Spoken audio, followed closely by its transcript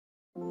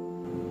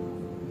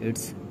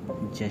It's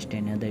just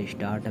another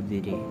start of the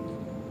day,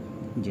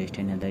 just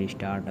another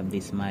start of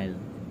the smile.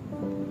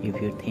 If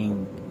you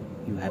think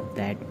you have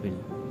that will,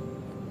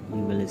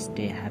 you will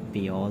stay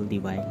happy all the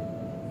while.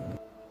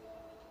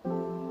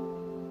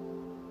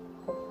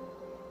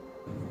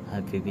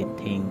 Happy with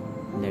things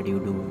that you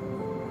do,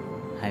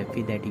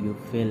 happy that you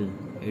feel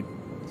it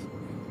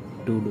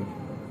to do.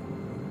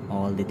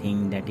 All the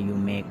things that you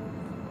make,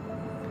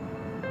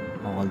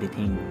 all the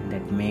things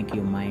that make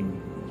you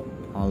mind,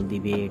 all the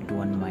way to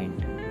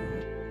unwind.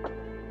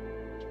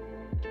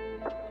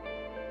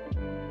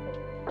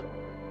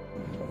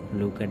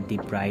 Look at the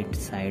bright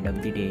side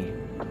of the day,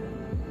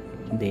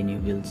 then you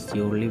will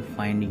surely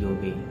find your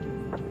way.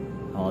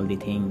 All the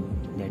things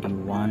that you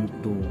want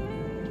to,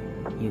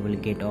 you will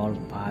get all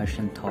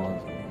passion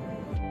thoughts.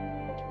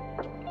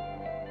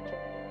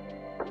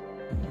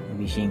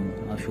 Wishing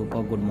a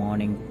super good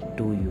morning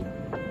to you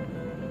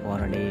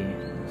for a day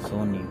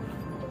so new.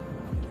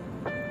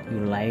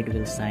 Your light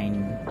will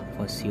shine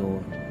for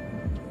sure.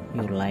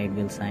 Your light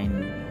will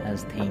shine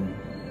as thing.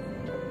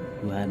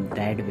 You have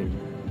that will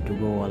to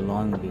go a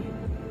long way.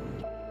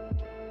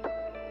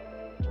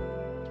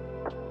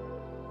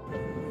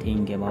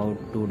 Think about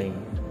today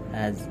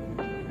as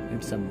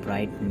it's a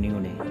bright new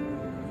day,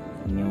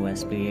 new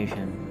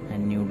aspiration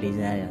and new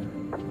desire,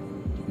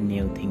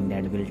 new thing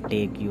that will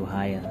take you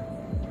higher.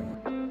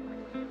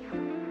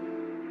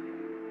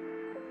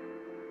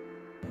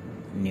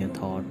 New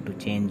thought to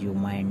change your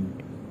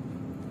mind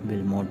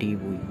will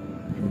motivate you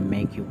and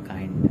make you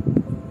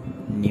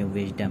kind. New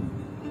wisdom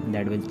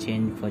that will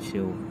change for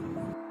sure.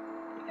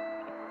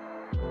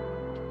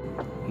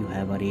 You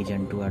have a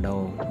reason to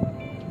adore.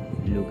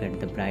 Look at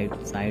the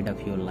bright side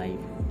of your life.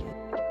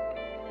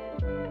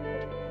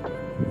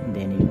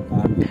 Then you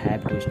won't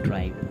have to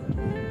strive.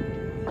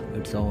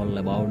 It's all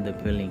about the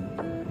feeling,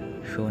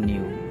 so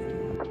new.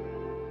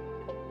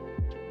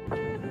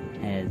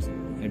 As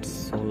it's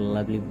so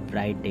lovely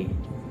bright day,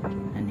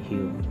 and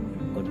here,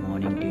 good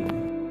morning to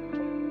you.